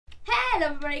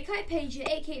Hello everybody, Kai Page here,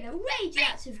 aka the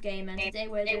Radioactive Gamer, and today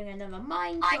we're doing another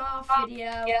Minecraft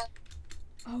video.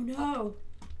 Oh no!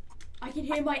 I can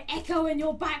hear my echo in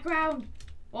your background!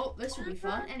 Well, this will be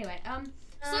fun. Anyway,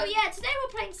 so yeah, today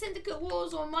we're playing Syndicate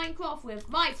Wars on Minecraft with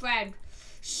my friend,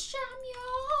 Samuel!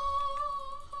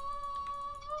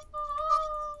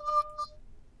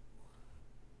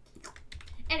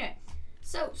 Anyway,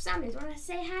 so Samuel, do you want to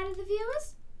say hi to the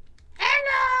viewers?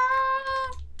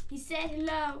 Hello! He said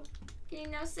hello. Can you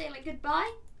now say like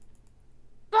goodbye?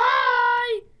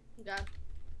 Bye!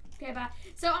 Okay, bye.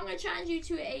 So I'm going to challenge you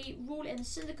to a rule in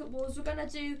Syndicate Wars. We're going to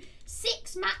do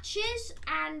 6 matches,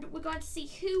 and we're going to see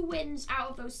who wins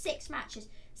out of those 6 matches.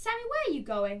 Sammy, where are you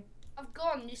going? I've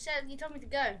gone. You told me to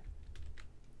go.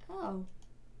 Oh.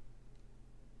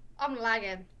 I'm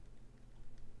lagging.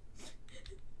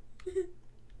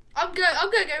 I'm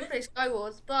gonna go play Sky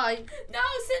Wars. Bye. No,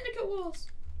 Syndicate Wars.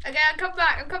 Okay, I'll come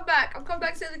back. I'll come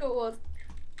back to Syndicate Wars.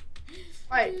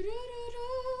 Right.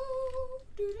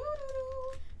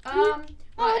 Right,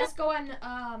 let's go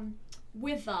on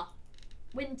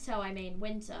Winter, I mean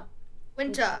winter.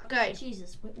 Okay.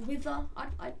 Jesus, Wither.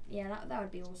 Yeah, that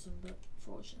would be awesome, but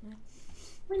fortunately.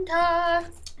 Winter.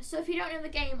 So if you don't know the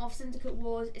game of Syndicate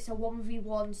Wars, it's a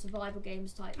 1v1 survival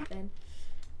games type thing.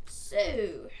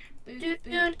 So, Do you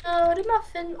know the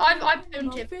muffin? I've owned him.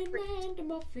 The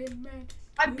Muffin Man.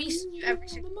 I beast you every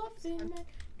single time.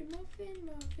 The Muffin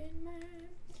Man.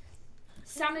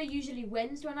 Samuel usually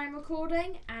wins when I'm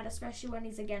recording, and especially when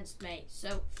he's against me. So.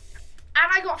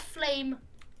 And I got flame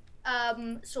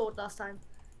sword last time.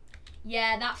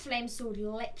 Yeah, that flame sword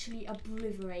literally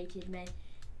obliterated me.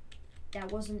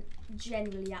 That wasn't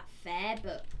generally that fair,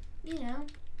 but you know.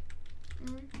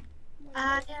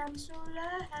 I am so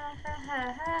loud.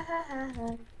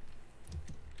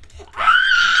 Ah!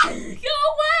 Go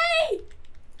away!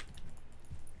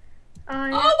 Oh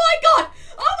my god!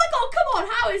 Oh my god, come on,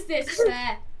 how is this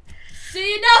fair? Do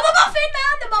you know the Muffin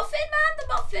Man? The Muffin Man? The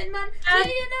Muffin Man? Do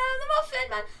you know the Muffin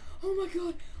Man? Oh my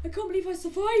god, I can't believe I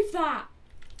survived that.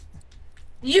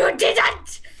 You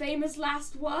didn't! Famous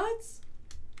last words?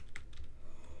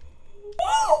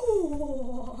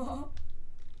 Oh!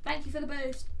 Thank you for the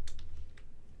boost.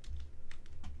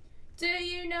 Do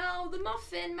you know the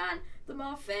Muffin Man? The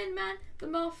Muffin Man? The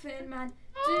Muffin Man?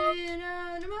 Do you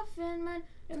know the Muffin Man?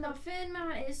 The Muffin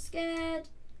Man is scared.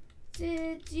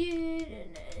 Did you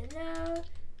know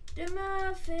the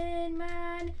Muffin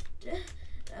Man? The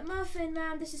Muffin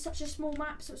Man. This is such a small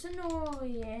map, so it's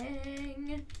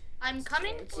annoying. I'm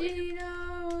coming. Do you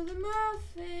know the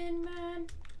Muffin Man?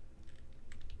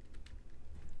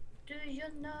 Do you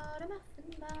know the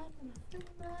Muffin Man? The Muffin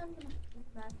Man, the Muffin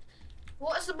Man.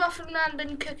 What has the Muffin Man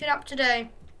been cooking up today?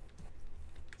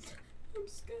 I'm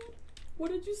scared.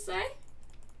 What did you say?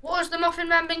 What has the Muffin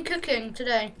Man been cooking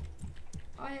today?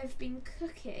 I have been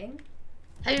cooking.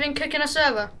 Have you been cooking a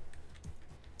server?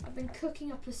 I've been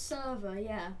cooking up a server,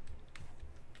 yeah.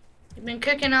 You've been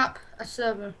cooking up a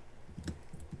server.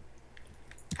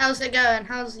 How's it going?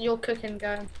 How's your cooking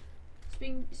going?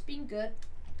 It's been good.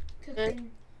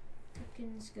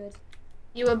 Cooking's good.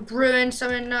 You were brewing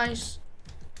something nice.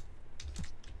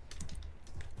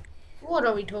 What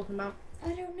are we talking about?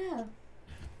 I don't know.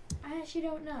 I actually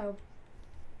don't know.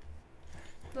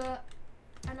 But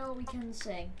I know we can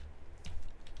sing.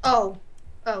 Oh,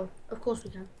 of course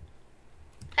we can.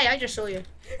 Hey, I just saw you. Do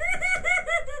you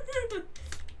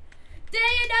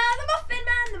know the Muffin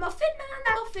Man? The Muffin Man,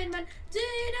 the Muffin Man. Do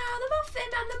you know the Muffin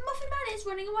Man? The Muffin Man is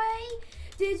running away.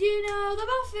 Did you know the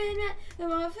Muffin Man? The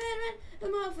Muffin Man, the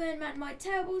Muffin Man. My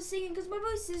terrible singing because my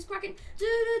voice is cracking. Do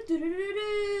do do do do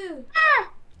do.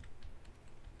 Ah!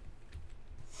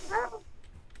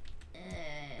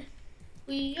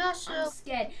 We are so... I'm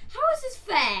scared. How is this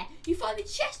fair? You find the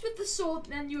chest with the sword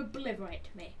and then you obliterate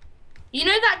me. You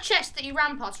know that chest that you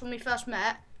ran past when we first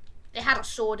met? It had a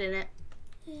sword in it.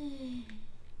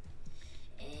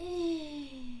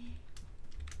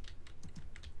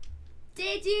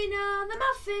 Did you know the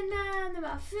Muffin Man? The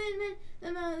Muffin Man?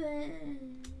 The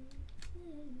Muffin...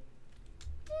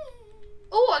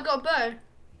 Oh, I got a bow.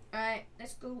 Alright,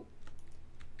 let's go.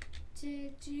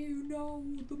 Did you know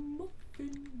the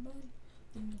Muffin Man?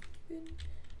 The Muffin...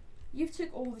 You've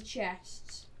took all the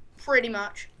chests. Pretty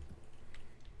much.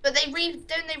 But don't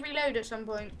they reload at some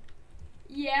point?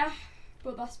 Yeah,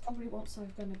 but that's probably once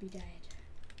I'm gonna be dead.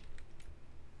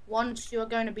 Once you're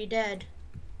going to be dead.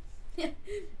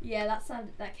 Yeah,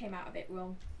 that came out a bit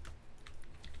wrong.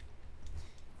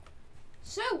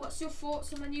 So, what's your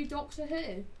thoughts on the new Doctor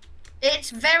Who?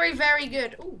 It's very, very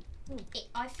good. Ooh.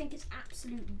 I think it's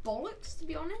absolute bollocks, to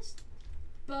be honest.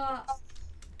 But,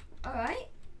 alright.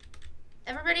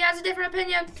 Everybody has a different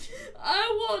opinion. I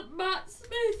want Matt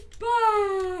Smith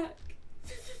back.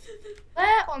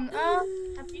 Where on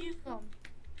earth have you gone?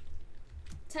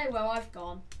 Tell you where I've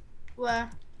gone.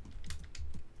 Where?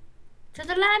 To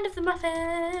the land of the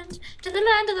muffins. To the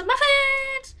land of the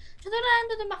muffins. To the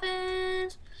land of the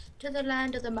muffins. To the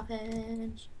land of the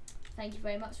muffins. Thank you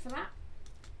very much for that.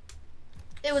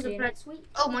 It was See a you pleasure. next week.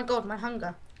 Oh my god, my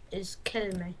hunger is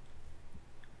killing me.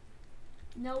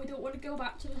 No, we don't want to go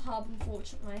back to the hub,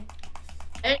 unfortunately.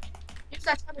 Use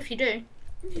that time if you do.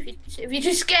 If you're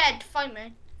too scared to fight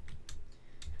me.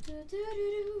 I'm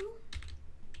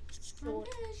Sword.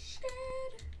 very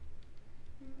scared.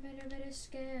 I'm very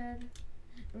scared.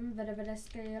 I'm very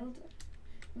scared.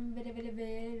 I'm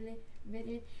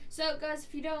very. So, guys,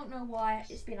 if you don't know why,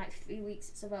 it's been like 3 weeks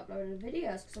since I've uploaded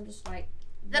videos because I'm just like.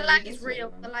 The lag is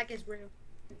real. The lag is real.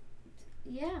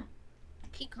 Yeah.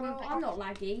 Keep coming. Well, I'm not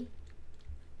laggy.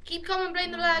 Keep coming,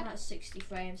 blame the I'm lag. at 60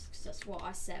 frames because that's what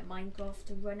I set Minecraft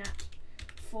to run at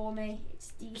for me.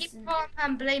 It's decent. Keep calm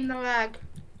and blame the lag.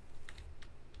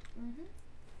 Mhm.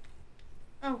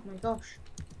 Oh my gosh.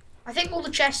 I think all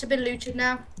the chests have been looted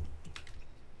now.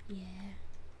 Yeah.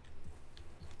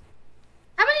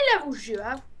 How many levels do you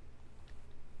have?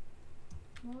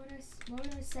 Why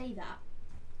would I say that?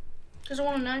 Because I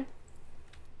want to know.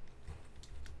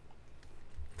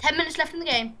 10 minutes left in the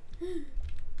game.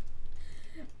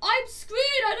 I'm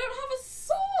screwed! I don't have a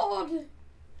sword!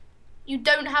 You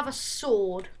don't have a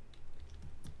sword.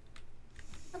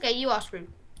 Okay, you are screwed.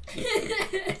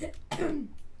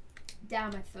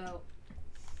 Damn, I felt.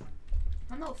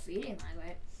 I'm not feeling my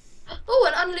way. Oh,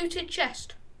 an unlooted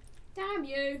chest. Damn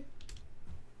you!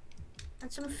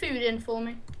 And some food in for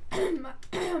me.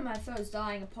 My phone's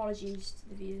dying. Apologies to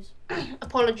the viewers.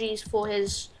 Apologies for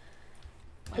his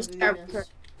terrible. rudeness.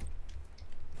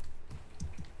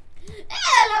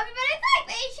 Hello everybody,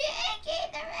 thank me,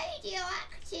 the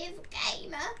radioactive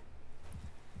gamer.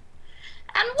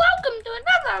 And welcome to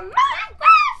another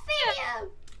Minecraft video!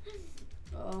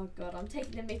 Oh god, I'm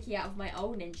taking the mickey out of my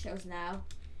own intros now.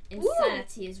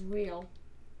 Insanity is real.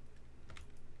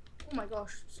 Oh my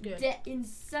gosh, it's good. The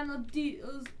insanity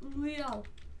is real.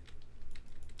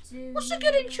 What's a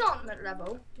good enchantment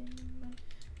level?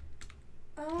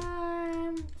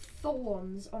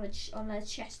 Thorns on a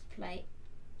chest plate.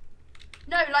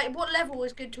 No, like what level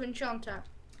is good to enchant at?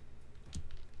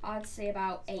 I'd say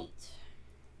about 8.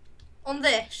 On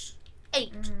this?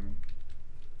 8. Mm.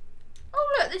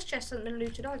 Oh look, this chest hasn't been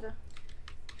looted either.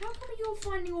 How come you're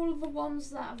finding all of the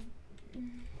ones that have...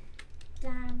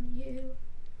 Damn you.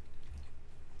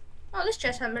 Oh, this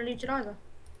chest hasn't been looted either.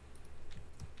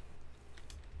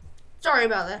 Sorry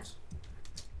about this.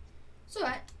 It's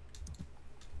alright.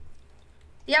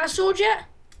 Do you have a sword yet?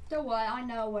 Don't worry, I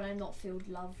know when I'm not feel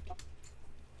loved.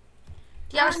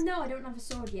 Do you have a... No, I don't have a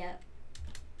sword yet.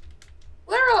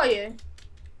 Where are you?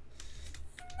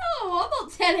 No, I'm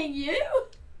not telling you.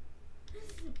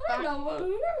 I don't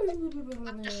know.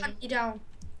 I'm just hunt you down.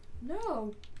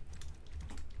 No.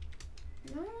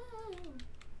 No.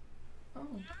 Oh.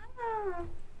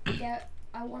 Yeah,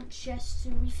 I want chests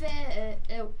to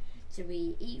refill. To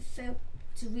refill.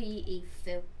 To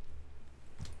refill.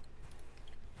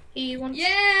 He wants...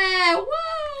 Yeah!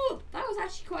 Whoa! That was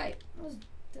actually quite.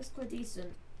 That's quite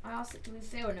decent. I asked it to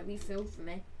refill and it refilled for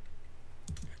me.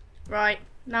 Right,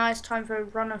 now it's time for a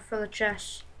runner for the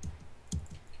chest.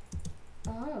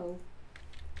 Oh.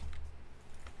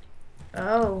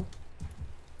 Oh.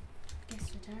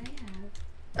 Guess what I have?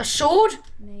 A sword?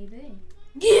 Maybe.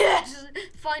 Yes!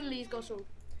 Finally he's got a sword.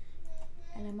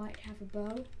 And I might have a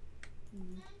bow.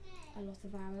 A lot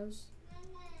of arrows.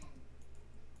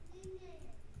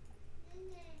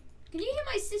 Can you hear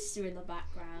my sister in the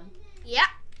background? Yeah.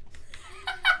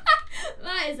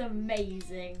 That is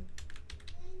amazing.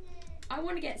 I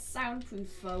want to get soundproof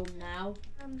phone now.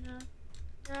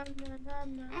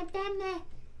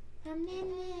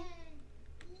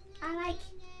 I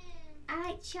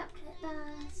like chocolate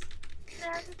bars.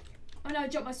 Oh no, I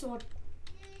dropped my sword.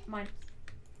 Mine.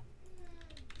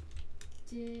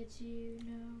 Did you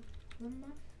know the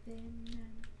Muffin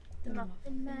Man? The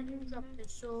Muffin Man who dropped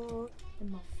his sword. The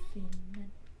Muffin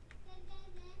Man.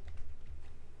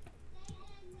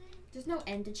 There's no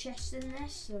ender chest in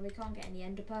this, so we can't get any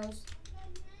ender pearls.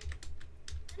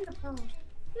 Ender pearls?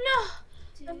 No!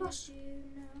 Did you know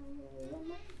the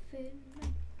Muffin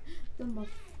Man? The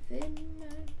Muffin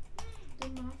Man. The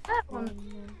Muffin That one.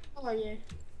 Man. How are you?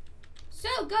 So,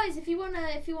 guys, if you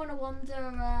wanna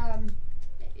wonder,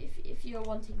 if you're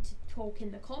wanting to talk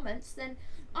in the comments, then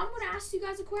I'm gonna ask you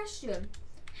guys a question.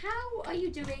 How are you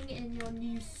doing in your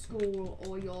new school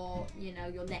or your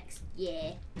next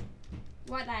year?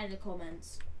 Write that in the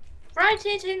comments. Write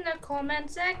it in the comment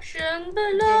section If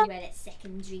below. you're doing well at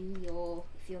secondary, or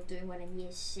if you're doing well in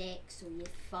year 6 or year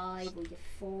 5 or year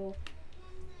 4.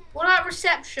 What about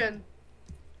reception?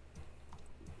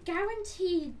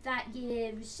 Guaranteed that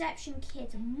your reception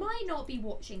kids might not be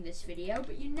watching this video,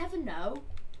 but you never know.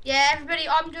 Yeah, everybody,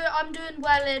 I'm doing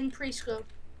well in preschool.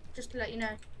 Just to let you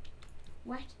know.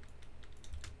 What?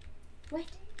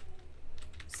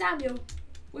 Samuel,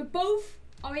 we both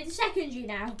are in secondary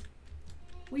now.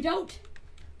 We don't.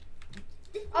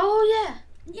 Oh yeah.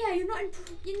 Yeah, you're not in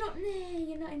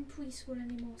preschool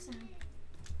anymore, Sam.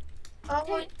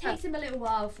 Oh Takes him a little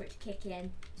while for it to kick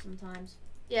in sometimes.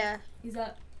 yeah. He's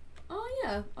like, oh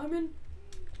yeah, I'm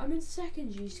in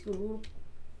secondary school,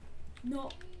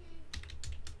 not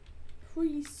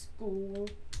preschool.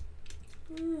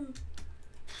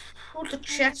 All the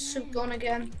chests have gone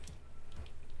again.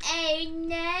 Oh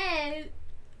no,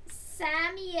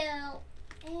 Samuel.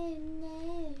 Oh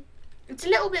no. It's a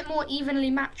little bit more evenly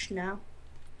matched now.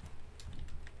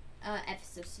 Ever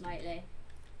so slightly.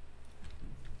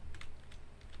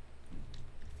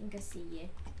 I think I see you.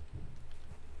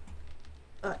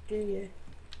 Do you?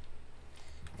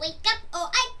 Wake up or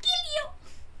I kill you.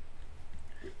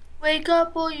 Wake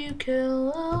up or you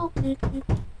kill me.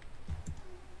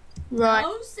 Right.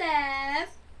 No,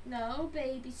 Seth. No,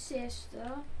 baby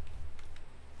sister.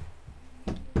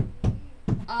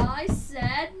 I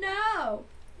said no.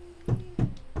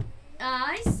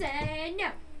 I said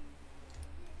no.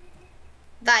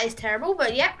 That is terrible,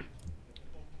 but yeah.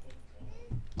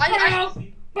 I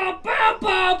Bow, bow,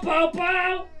 bow, bow,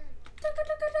 bow.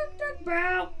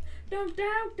 Bow. Down,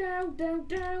 down, down, down,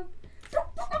 down.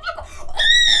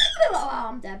 Oh,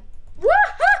 I'm dead. Woohoo!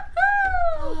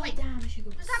 Oh, Wait, damn, I should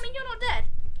go. does that mean you're not dead?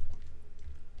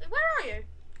 Where are you?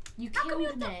 You How come killed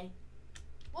you're me?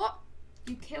 What?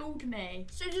 You killed me.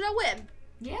 So did I win?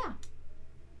 Yeah.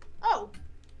 Oh,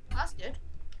 that's good.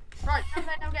 Right, time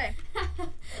to now game.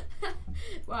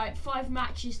 Right, 5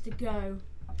 matches to go.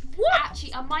 What?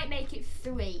 Actually, I might make it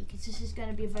 3 because this is going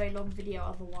to be a very long video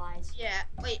otherwise. Yeah.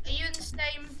 Wait, are you in the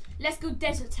same? Let's go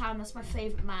Desert Town. That's my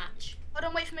favourite match. Hold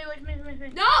on, wait for me.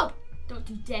 No! Don't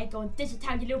you dare go on Desert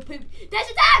Town, you little poop.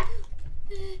 Desert Town!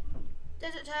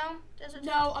 Desert Town. Desert Town.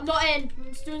 No, I'm not in. I'm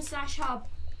just doing /hub.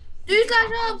 Do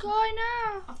that up, guy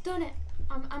now. I've done it.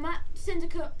 I'm at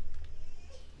Syndicate.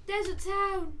 Desert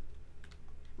Town.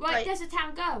 Right, Wait. Desert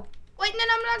Town, go. Wait, no,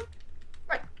 I'm not.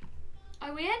 Right.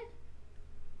 Are we in?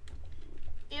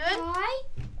 You in? Hi?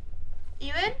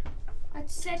 You in? I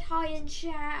said hi in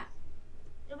chat.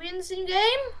 Are we in the same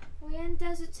game? Are we in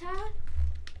Desert Town?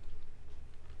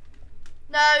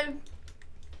 No.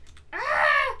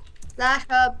 Ah!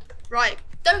 /hub. Right.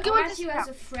 Don't go I'll on add Desert you Town. as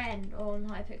a friend on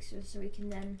Hypixel so we can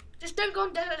then. Just don't go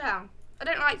on Desert Town. I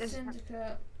don't like this.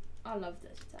 Syndicate. I love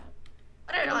Desert Town.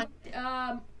 I don't like.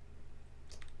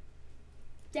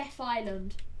 Death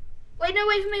Island. Wait, no,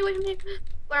 wait for me.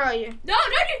 Where are you? No,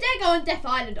 don't you dare go on Death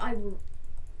Island. I will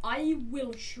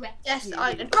Shrek Yes, you.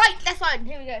 Island. Right, Death Island.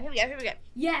 Here we go.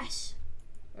 Yes.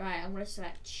 Right, I'm gonna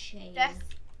select chain. Death.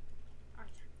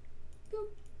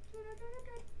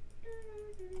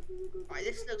 Right,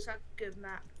 this looks like a good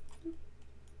map.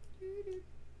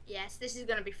 Yes, this is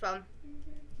gonna be fun.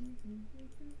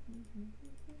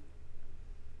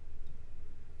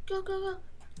 Go.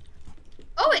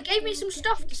 Oh, it gave me some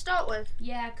stuff to start with.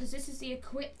 Yeah, because this is the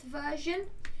equipped version,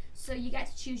 so you get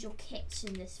to choose your kits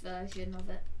in this version of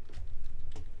it.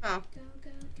 Oh.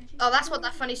 Gadget, Oh, that's what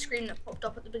that funny scream that popped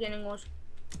up at the beginning was.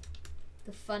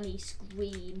 The funny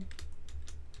screen.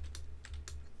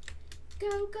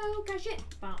 Go gadget.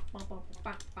 Bow, bow, bow,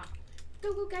 bow, bow.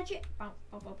 Go gadget. Bow,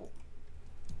 bow, bow, bow.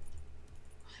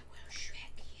 I will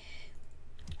Shrek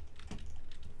you.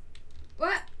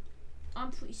 What?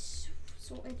 I'm pretty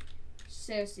sorted.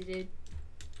 Seriously, dude.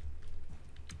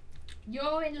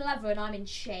 You're in leather and I'm in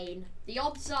chain. The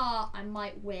odds are I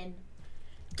might win.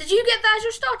 Did you get that as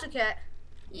your starter kit?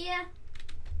 Yeah.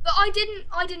 But I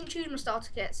didn't choose my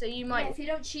starter kit, so you might. Yeah, if you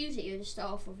don't choose it, you just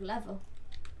start off with leather.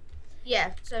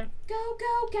 Yeah, so. Go,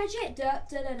 gadget. Da,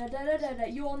 da, da, da, da, da, da.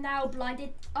 You're now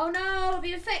blinded. Oh no,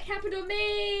 the effect happened on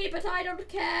me, but I don't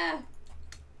care.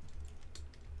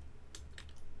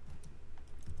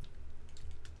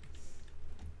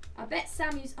 I bet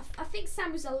Sammy's. I think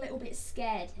Sammy's a little bit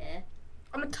scared here.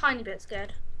 I'm a tiny bit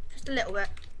scared. Just a little bit.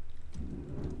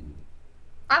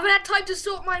 I haven't had time to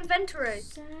sort my inventory.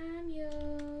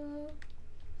 Samuel.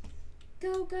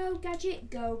 Go, gadget.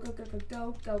 Go, gadget.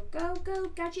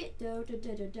 Do, do,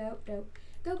 do, do, do, do.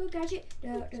 Go, gadget.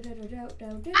 Do, do, do, do, do,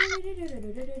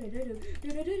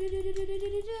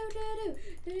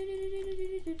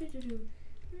 do.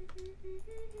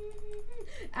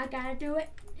 I gotta do it.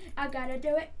 I gotta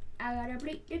do it. I gotta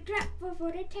bleed the trap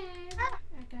before the time.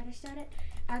 I gotta start it.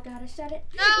 I gotta start it.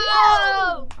 No!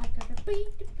 I gotta beat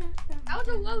the trap. That was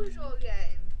a well short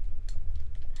game.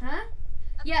 Huh?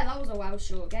 Yeah, that was a well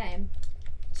short game.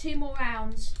 2 more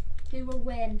rounds. Who will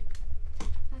win? I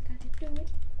gotta do it.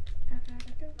 I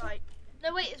gotta do it. Right.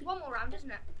 No, wait, it's 1 more round,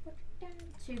 isn't it?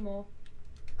 2 more.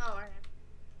 Oh, okay.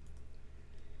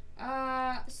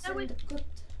 Syndicate.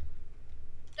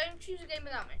 Don't choose a game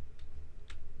without me.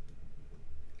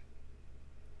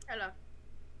 Hello.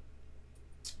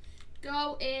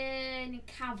 Go in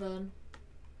cavern.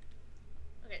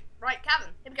 Okay, right,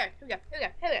 Kevin. Here we go.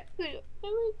 Here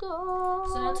we go.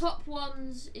 So the top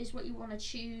ones is what you want to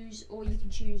choose, or you can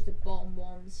choose the bottom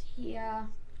ones here.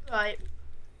 Right.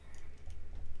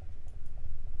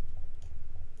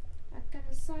 I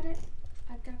gotta set it.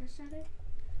 I gotta set it.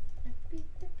 I beat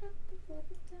the clock before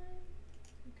the time.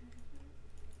 I gotta set it.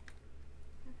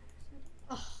 I gotta set it.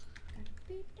 Oh, Gotta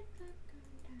beat the clock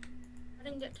on time. I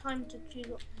didn't get time to choose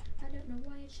what. I don't know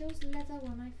why it shows leather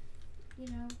when I,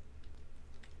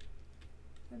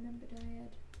 remembered I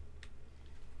had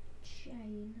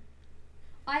chain.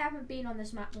 I haven't been on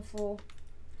this map before.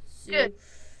 So, Good.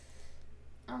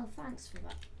 Oh, thanks for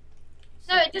that.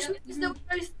 No, it just means that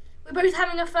we're both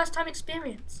having a first time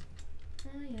experience.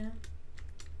 Oh yeah.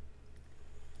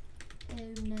 Oh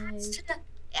no.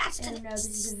 Oh no, this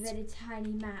is a very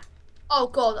tiny map. Oh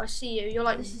god, I see you. You're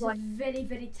like This is a very,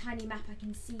 very tiny map. I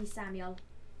can see Samuel.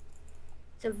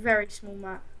 It's a very small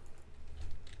map.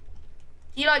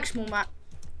 Do you like small map?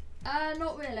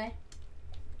 Not really.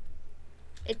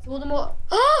 It's all the more.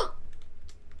 Oh!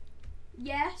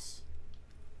 Yes.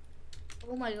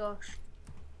 Oh my gosh.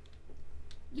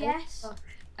 Yes. Oh,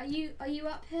 gosh. Are you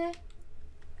up here?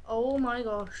 Oh my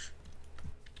gosh.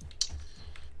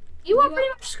 You are pretty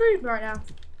much screwed right now.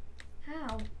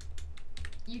 How?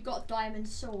 You got diamond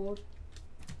sword.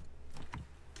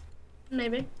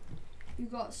 Maybe. You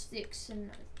got sticks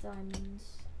and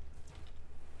diamonds.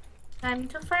 Time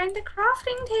to find the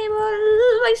crafting table.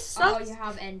 I suck. Oh, you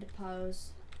have ender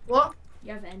pearls. What?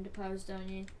 You have ender pearls, don't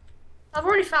you? I've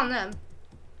already found them.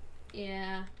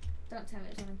 Yeah. Don't tell me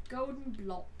it's on a golden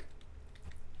block.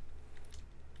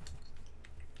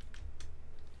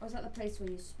 Or is that the place where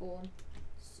you spawn?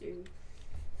 So.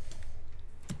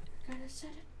 I gotta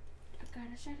set it. I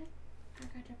gotta set it. I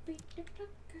gotta beat the clock.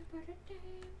 I gotta damn.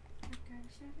 I gotta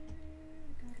set it.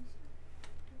 I gotta set it.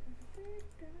 I gotta beat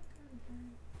the clock.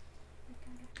 I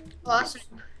gotta beat Oh, that's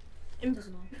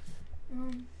Doesn't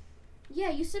matter. Yeah,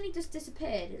 you suddenly just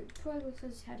disappeared. It probably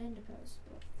because you had ender pearls.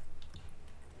 But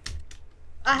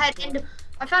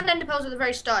I found ender pearls at the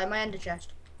very start in my ender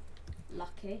chest.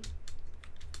 lucky.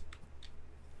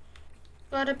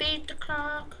 Gotta beat the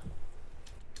clock.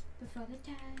 Before the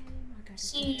time, I gotta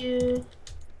See set it. you.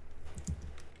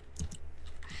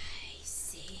 I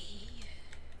see you.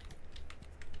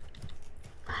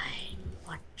 I'm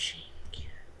watching you.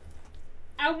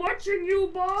 I'm watching you,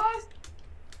 boss.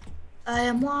 I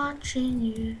am watching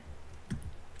you.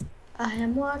 I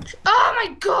am watching. Oh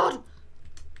my god!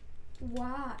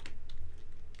 What?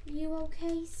 You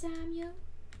okay, Samuel?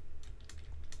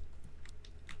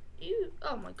 You.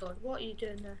 Oh my god, what are you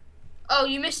doing there? Oh,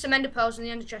 you missed some ender pearls in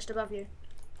the ender chest above you.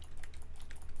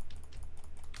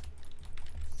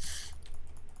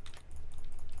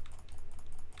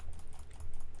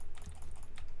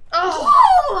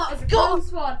 Oh, That was a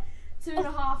close one. 2.5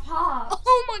 hearts.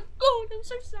 oh my god, I'm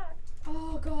so sad.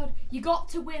 Oh god. You got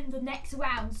to win the next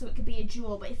round so it could be a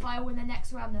draw, but if I win the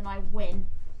next round then I win.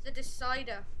 The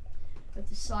decider. The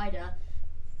decider.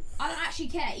 I don't actually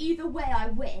care. Either way I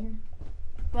win.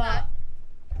 But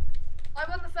I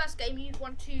won the first game, you've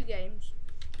won 2 games.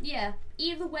 yeah,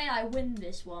 either way I win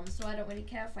this one, so I don't really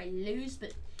care if I lose,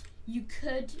 but you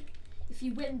could, if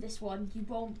you win this one, you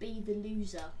won't be the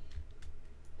loser.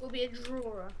 We'll be a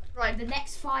drawer. Right, the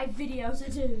next 5 videos I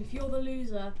do, if you're the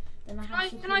loser, then I have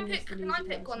to Can I call this pick the can I loser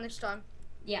pick person. one this time?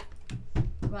 Yeah.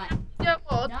 Right. Go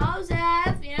on. No,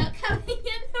 Zev, you're not coming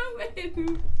in the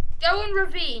room. Go on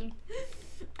ravine.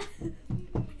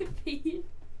 Repeat.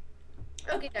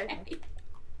 Okay, okay.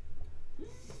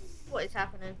 What is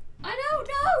happening? I don't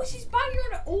know. She's banging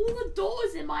on all the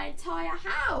doors in my entire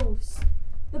house.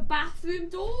 The bathroom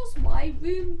doors, my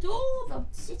room door, the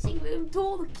sitting room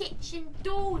door, the kitchen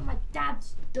door, and my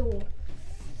dad's door.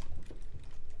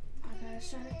 I gotta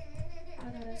shut it. I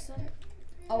gotta shut it.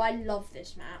 Oh, I love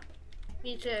this map.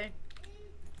 Me too.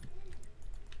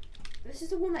 This is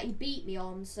the one that he beat me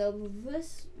on, so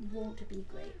this won't be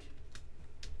great.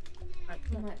 I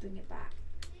might bring it back.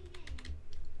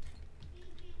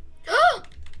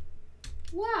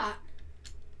 What?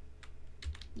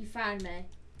 You found me.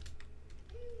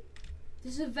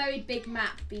 This is a very big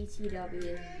map,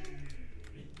 BTW.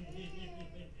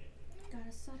 Got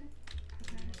a sudden.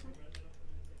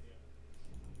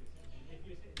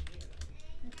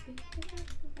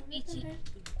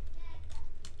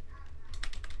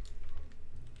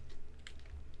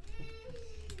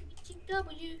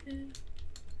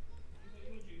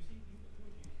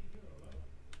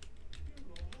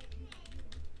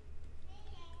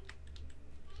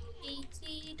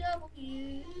 BTW.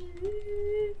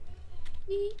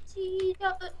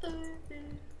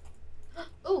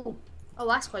 Oh,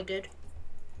 that's quite good.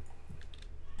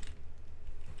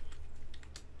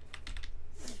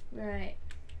 Right.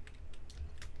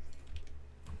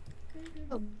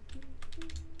 Oh.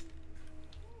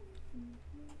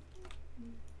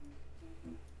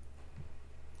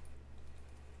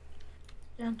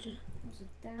 Down to,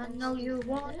 I know you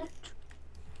want it.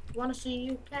 Wanna see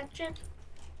you catch it?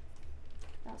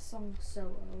 That song's so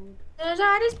old. There's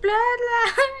all these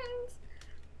bloodlines.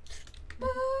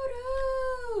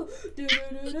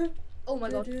 Oh my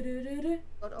god.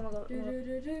 God, oh my god.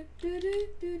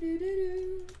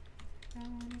 I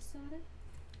wanna sort it.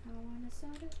 I wanna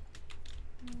sort it.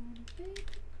 I wanna be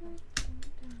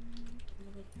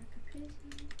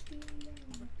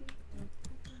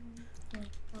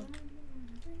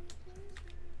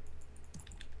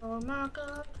Oh my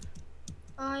god,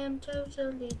 I am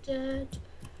totally dead.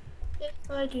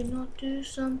 If I do not do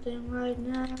something right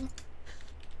now,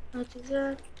 I do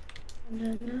that, and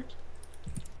then that.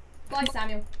 Bye,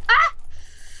 Samuel. Ah!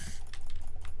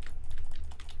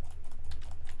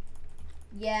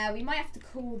 Yeah, we might have to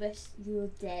call this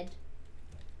 "You're Dead."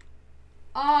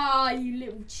 Ah, you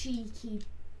little cheeky.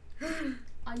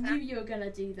 I knew you were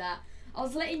gonna do that. I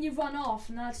was letting you run off,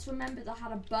 and then I just remembered I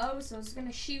had a bow, so I was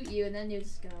gonna shoot you, and then you're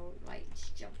just gonna like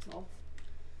just jumped off.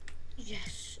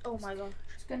 Yes. Oh my god.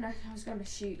 I was gonna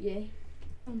shoot you.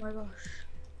 Oh my gosh.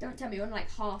 Don't tell me you're on like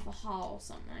half a heart or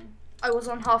something. I was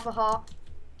on half a heart.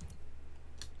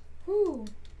 Whew.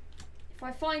 If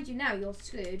I find you now, you're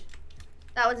screwed.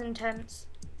 That was intense.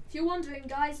 If you're wondering,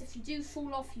 guys, if you do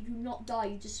fall off, you do not die.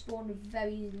 You just spawn with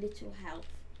very little health.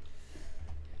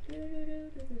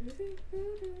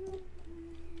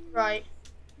 Right.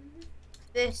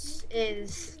 This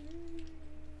is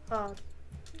hard.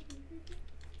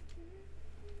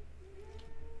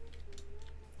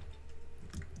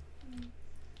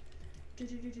 Gotta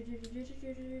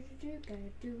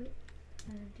do it.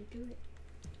 Time to do it.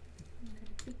 I'm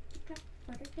gonna beat the crap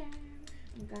for the down.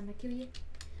 I'm gonna kill you.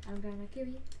 I'm gonna kill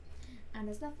you. And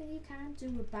there's nothing you can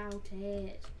do about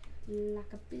it.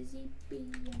 Like a busy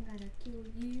bee, I'm gonna kill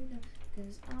you now.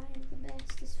 Cause I am the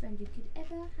bestest friend you could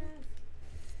ever have.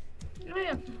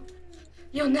 No,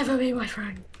 you'll never be my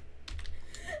friend.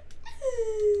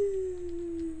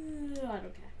 I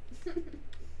don't care.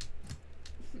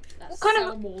 That's What kind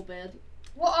so of- morbid.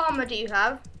 What armor do you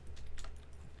have?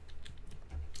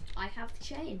 I have the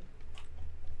chain.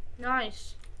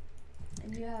 Nice.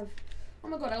 And you have... Oh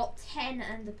my god, I got 10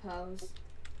 ender pearls.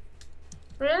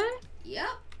 Really? Yep.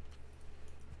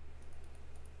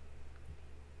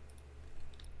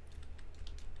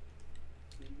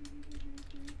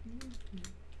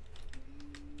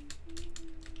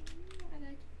 I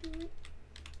like to do it.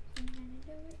 I'm gonna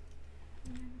do it.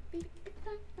 I'm gonna beat the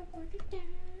clock before the dawn.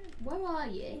 Where are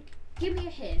you? Give me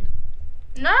a hint.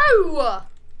 No!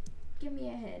 Give me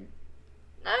a hint.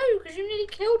 No, because you nearly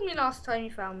killed me last time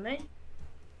you found me.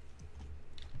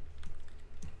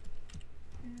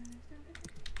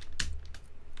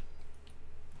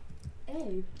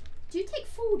 Oh. Do you take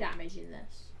full damage in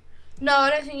this? No, I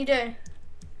don't think you do.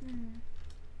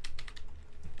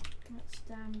 That's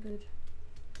damn good.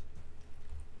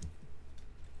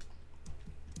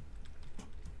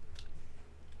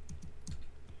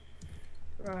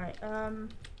 Right, what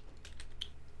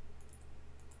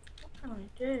can I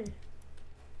do?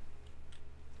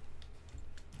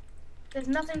 There's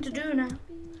nothing to do now.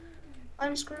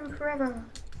 I'm screwed forever.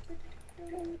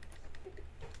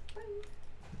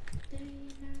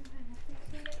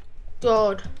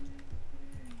 God.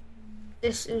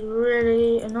 This is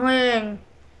really annoying.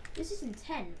 This is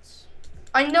intense.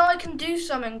 I know I can do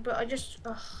something, but I just...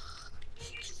 Ugh.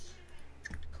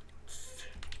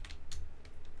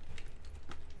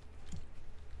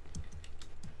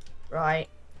 Right.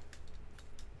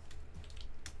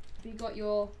 We got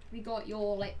your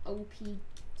like OP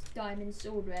diamond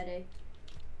sword ready.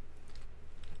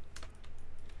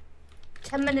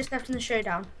 10 minutes left in the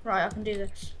showdown. Right, I can do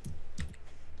this.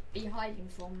 Are you hiding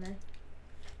from me?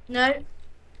 No,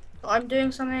 but I'm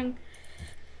doing something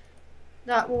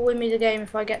that will win me the game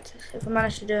if I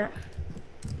manage to do it.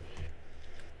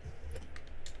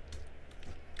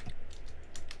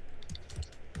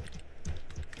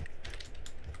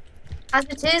 As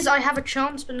it is, I have a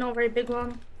chance, but not a very big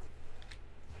one.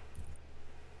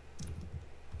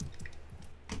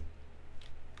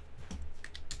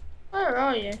 Where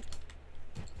are you?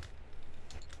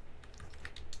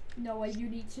 No, you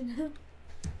need to know.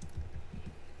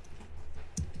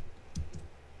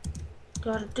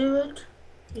 Gotta do it.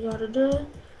 You gotta do it.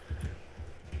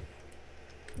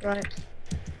 Right.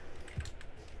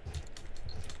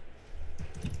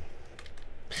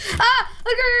 Ah!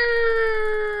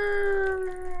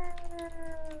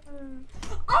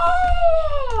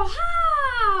 Oh,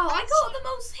 how? I got the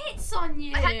most hits on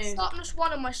you. I had sharpness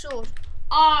 1 on my sword.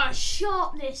 Oh,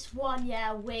 sharpness 1,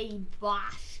 yeah, wee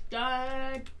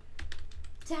bastard.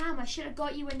 Damn, I should have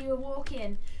got you when you were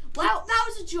walking. Well, that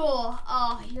was a draw.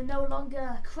 Oh, you're no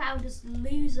longer crowned as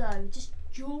loser, just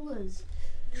drawers.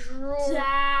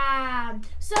 Damn.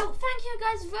 So thank you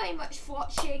guys very much for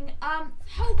watching.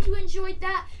 Hope you enjoyed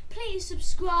that. Please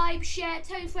subscribe, share,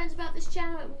 tell your friends about this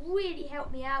channel. It really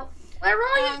helped me out. Where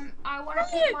are you? I want to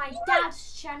put my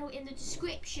dad's channel in the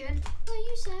description. Where are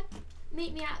you, Seb?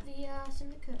 Meet me at the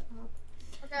Syndicate Hub.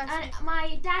 Okay, And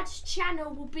my dad's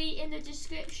channel will be in the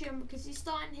description because he's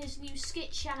starting his new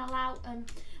skit channel out, and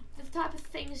the type of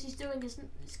things he's doing is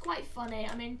quite funny.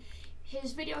 I mean,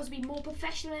 his videos will be more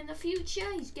professional in the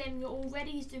future. He's getting it all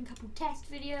ready. He's doing a couple test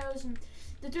videos, and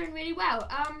they're doing really well.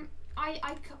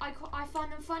 I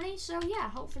find them funny, so yeah,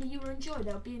 hopefully you will enjoy.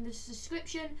 They'll be in the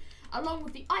description along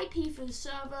with the IP for the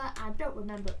server, and don't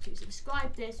remember to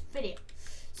subscribe this video.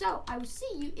 So I will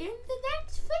see you in the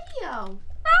next video.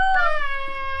 Bye.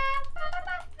 Bye. Bye.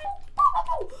 Bye. Bye. Bye.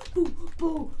 Bye.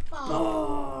 Bye. Bye.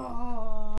 Bye.